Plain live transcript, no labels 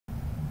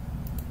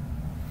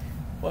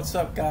What's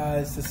up,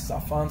 guys? This is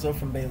Alfonso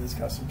from Bailey's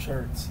Custom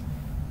Shirts.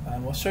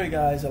 We'll show you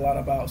guys a lot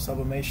about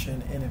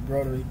sublimation and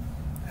embroidery,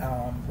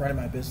 how I'm running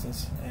my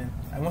business, and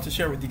I want to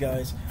share with you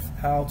guys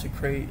how to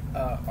create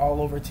all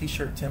over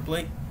t-shirt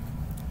template.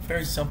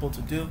 Very simple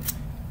to do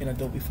in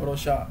Adobe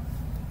Photoshop,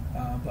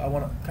 but I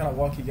want to kind of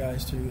walk you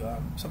guys through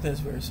something that's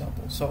very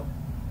simple. So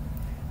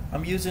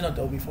I'm using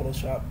Adobe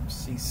Photoshop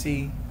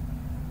CC.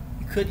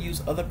 You could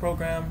use other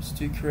programs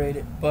to create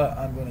it, but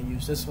I'm going to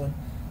use this one.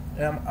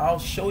 I'll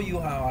show you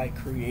how I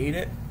create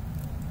it,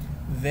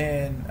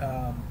 then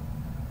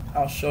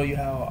I'll show you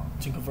how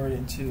to convert it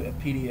into a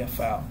PDF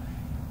file.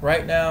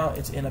 Right now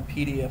it's in a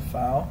PDF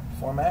file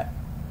format.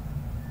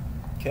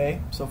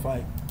 Okay, so if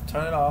I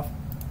turn it off,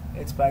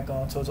 it's back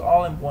on, so it's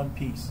all in one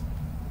piece.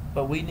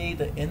 But we need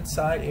the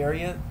inside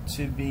area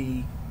to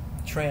be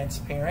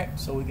transparent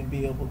so we can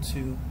be able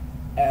to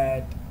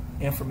add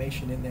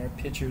information in there,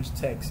 pictures,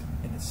 text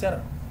in the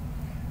center.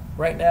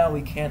 Right now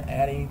we can't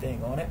add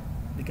anything on it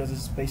because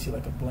it's basically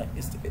like a blank.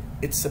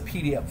 It's a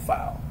PDF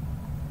file,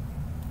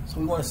 so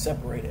we want to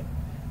separate it.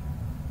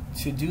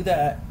 To do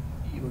that,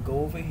 you would go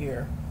over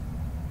here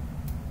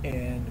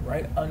and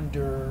right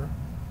under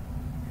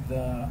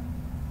the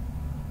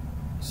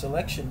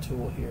selection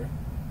tool here,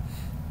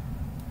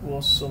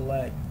 we'll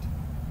select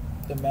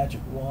the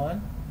magic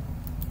wand,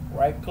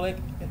 right click,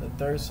 in the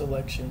third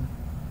selection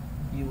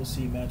you will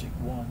see magic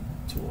wand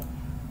tool,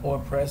 or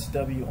press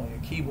W on your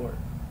keyboard.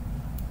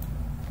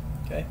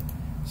 Okay,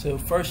 so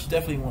first you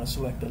definitely want to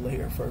select the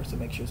layer first to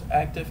make sure it's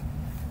active.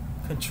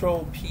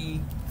 Control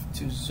P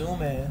to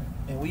zoom in,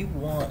 and we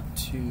want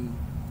to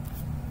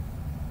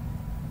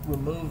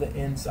remove the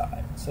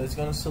inside. So it's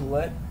going to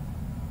select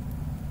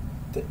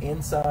the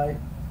inside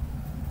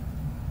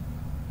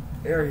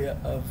area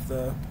of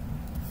the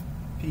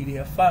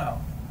PDF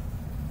file,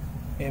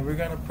 and we're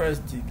going to press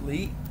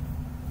delete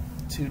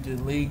to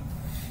delete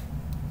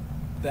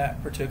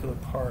that particular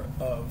part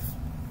of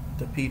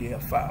the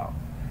PDF file.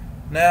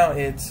 Now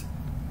it's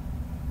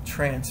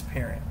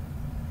transparent.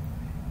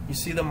 You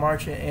see the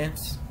marching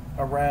ants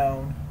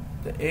around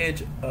the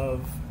edge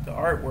of the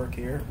artwork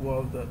here,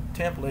 well, the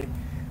template.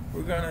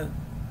 We're gonna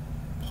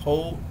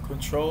hold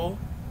Control,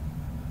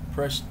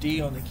 press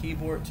D on the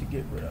keyboard to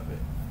get rid of it.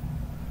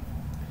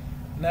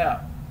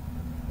 Now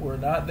we're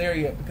not there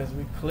yet because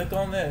we click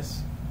on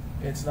this,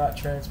 it's not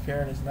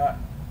transparent, it's not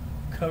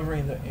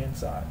covering the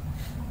inside.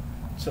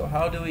 So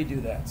how do we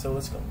do that? So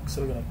let's go.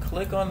 So we're gonna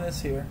click on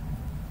this here,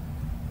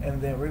 and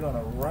then we're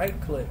gonna right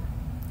click,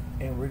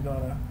 and we're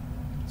gonna,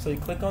 so you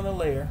click on the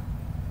layer,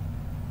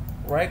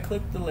 right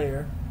click the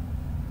layer,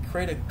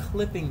 create a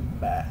clipping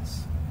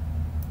mask.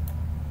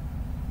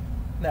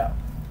 Now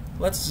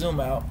let's zoom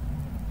out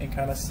and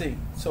kind of see.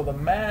 So the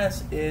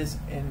mask is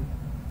in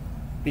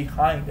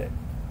behind it.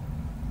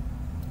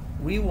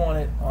 We want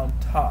it on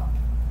top.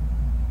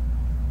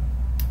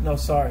 No,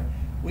 sorry,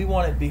 we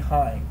want it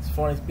behind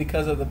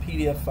because of the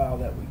PDF file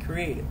that we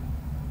created.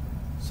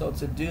 So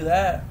to do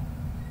that,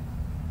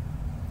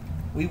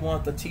 we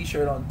want the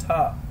t-shirt on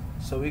top.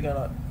 So we're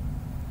gonna,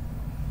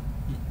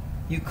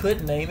 you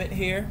could name it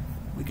here.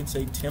 We can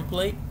say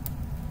template,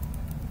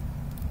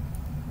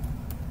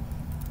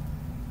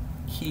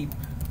 keep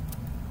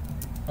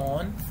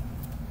on,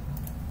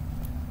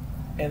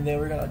 and then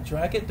we're gonna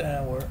drag it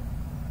downward,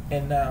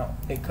 and now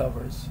it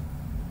covers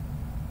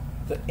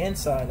the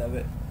inside of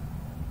it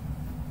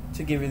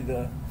to give you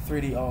the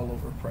 3D all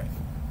over print.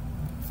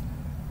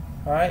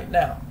 Alright,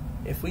 now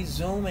if we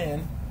zoom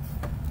in,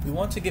 we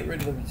want to get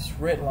rid of these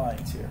red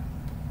lines here.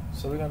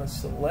 So we're going to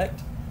select,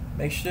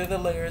 make sure the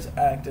layer is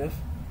active.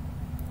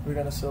 We're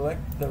going to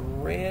select the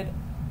red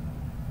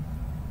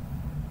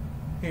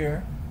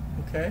here,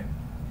 okay?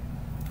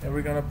 And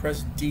we're going to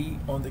press D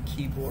on the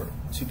keyboard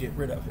to get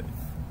rid of it.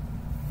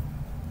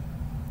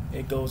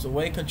 It goes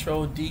away.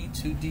 Control D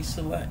to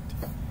deselect.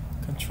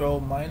 Control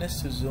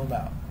minus to zoom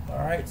out.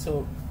 Alright,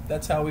 so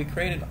that's how we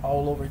created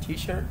all over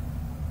t-shirt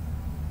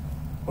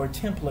or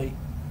template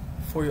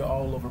for your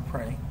all over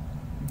printing.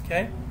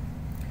 Okay,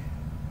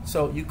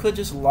 so you could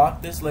just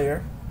lock this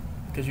layer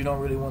because you don't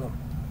really want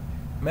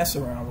to mess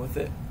around with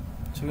it.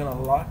 So we're going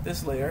to lock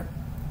this layer,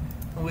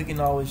 and we can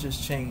always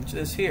just change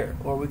this here,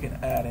 or we can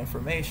add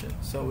information.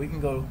 So we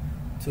can go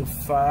to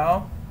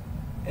File,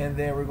 and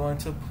then we're going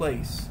to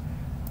Place.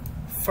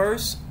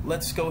 First,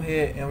 let's go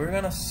ahead and we're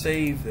going to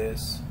save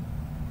this.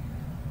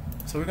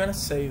 So we're going to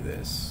save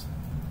this.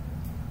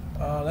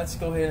 Let's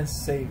go ahead and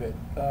save it.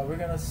 We're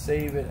going to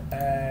save it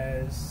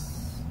as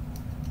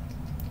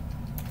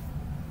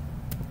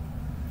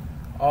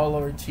all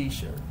over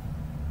t-shirt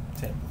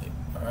template.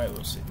 Alright,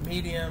 we'll say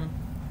medium,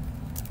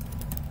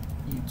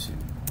 YouTube.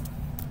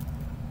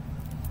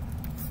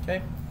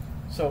 Okay,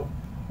 so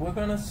we're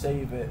going to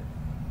save it,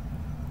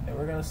 and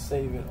we're going to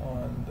save it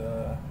on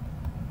the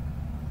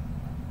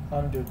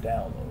under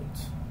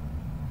downloads.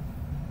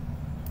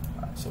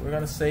 Alright, so we're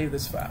going to save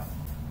this file.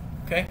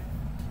 Okay,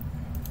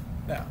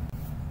 now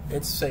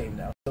it's saved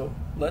now. So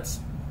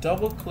let's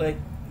double click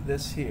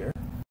this here,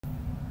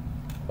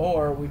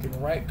 or we can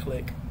right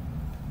click,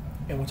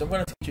 and which I'm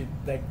going to teach you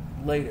that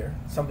later,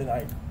 something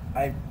I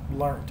I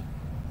learned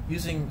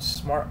using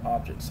smart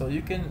objects. So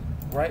you can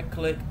right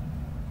click,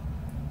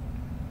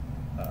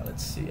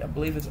 let's see, I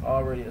believe it's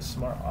already a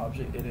smart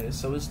object. It is.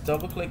 So let's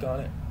double click on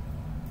it,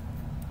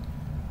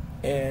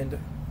 and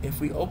if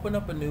we open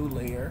up a new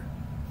layer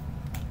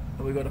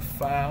and we go to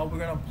file, we're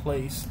going to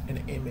place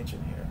an image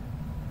in here,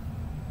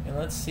 and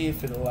let's see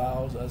if it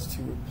allows us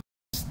to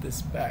replace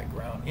this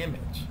background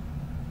image.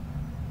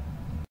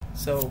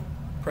 So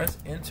press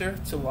enter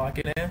to lock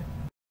it in,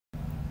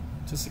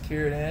 to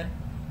secure it in.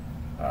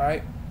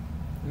 Alright,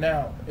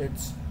 now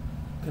it's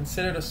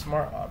considered a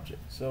smart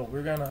object, so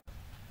we're gonna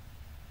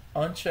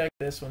uncheck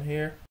this one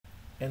here,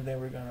 and then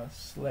we're gonna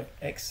select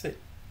exit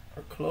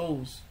or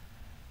close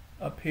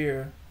up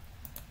here,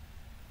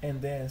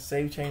 and then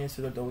save changes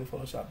to the Adobe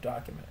Photoshop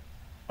document.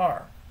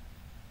 R.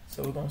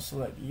 So we're gonna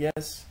select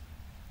yes.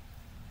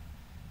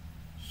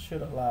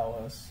 Should allow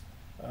us.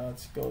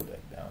 Let's go to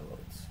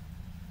downloads.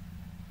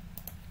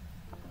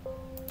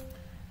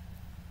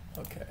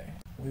 Okay,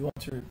 we want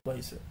to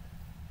replace it.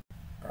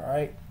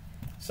 Alright,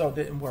 so it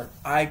didn't work.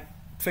 I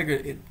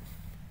figured it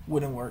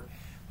wouldn't work,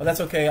 but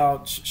that's okay.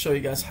 I'll show you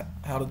guys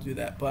how to do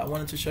that. But I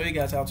wanted to show you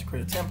guys how to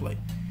create a template.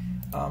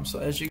 So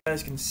as you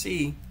guys can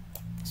see,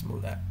 let's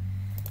move that.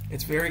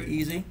 It's very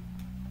easy.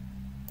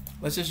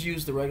 Let's just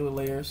use the regular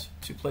layers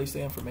to place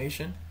the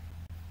information.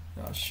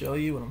 And I'll show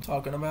you what I'm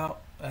talking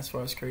about as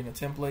far as creating a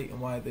template and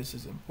why this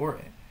is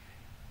important.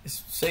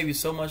 It's save you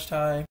so much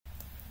time,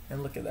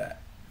 and look at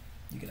that.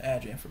 You can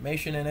add your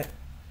information in it.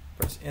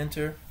 Press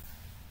enter.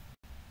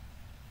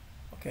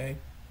 Okay,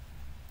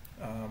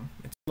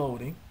 it's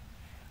loading.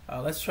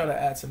 Let's try to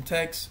add some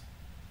text.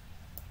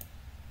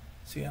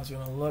 See how it's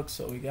going to look.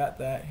 So we got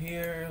that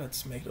here.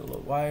 Let's make it a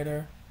little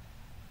wider.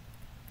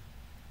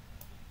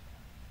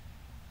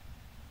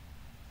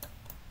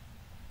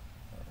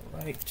 All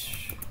right.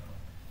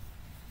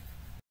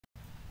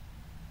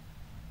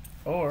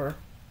 Or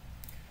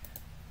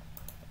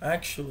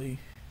actually,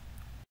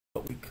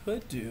 what we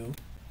could do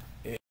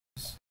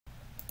is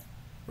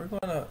we're going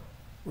to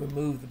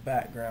remove the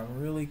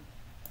background really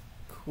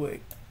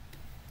quick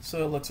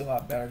so it looks a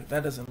lot better.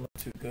 That doesn't look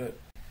too good.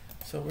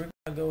 So we're going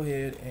to go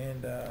ahead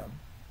and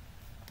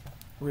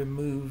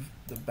remove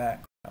the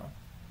background.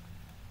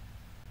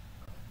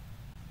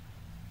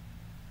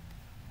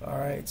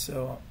 Alright,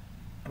 so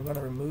I'm going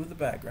to remove the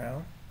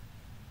background.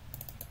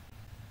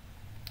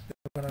 Then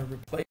I'm going to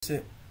replace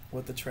it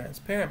with the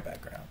transparent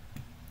background.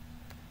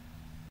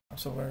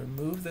 So I'm going to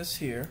remove this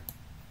here.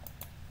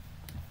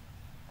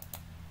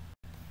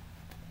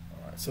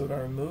 Alright, so we're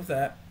going to remove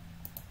that.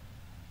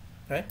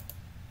 Okay,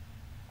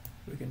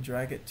 we can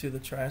drag it to the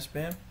trash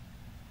bin,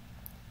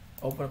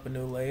 open up a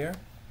new layer,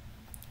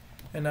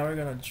 and now we're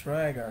going to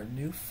drag our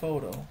new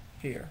photo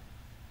here.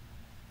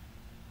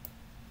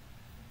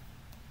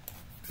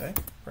 Okay,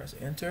 press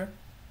enter,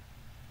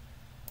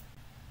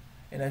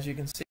 and as you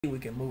can see, we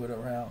can move it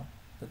around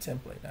the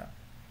template now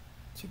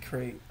to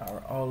create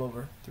our all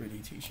over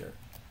 3D t-shirt.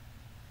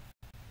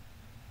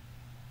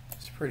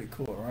 It's pretty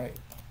cool, right?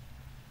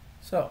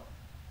 So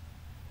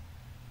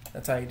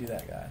that's how you do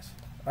that, guys.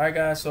 Alright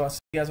guys, so I'll see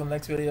you guys on the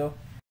next video,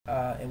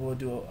 and we'll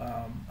do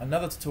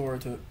another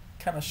tutorial to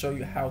kind of show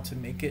you how to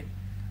make it.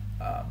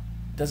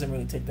 Doesn't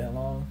really take that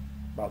long,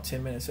 about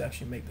 10 minutes to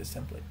actually make this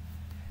template.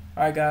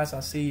 Alright guys,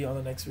 I'll see you on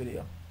the next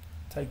video.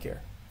 Take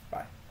care.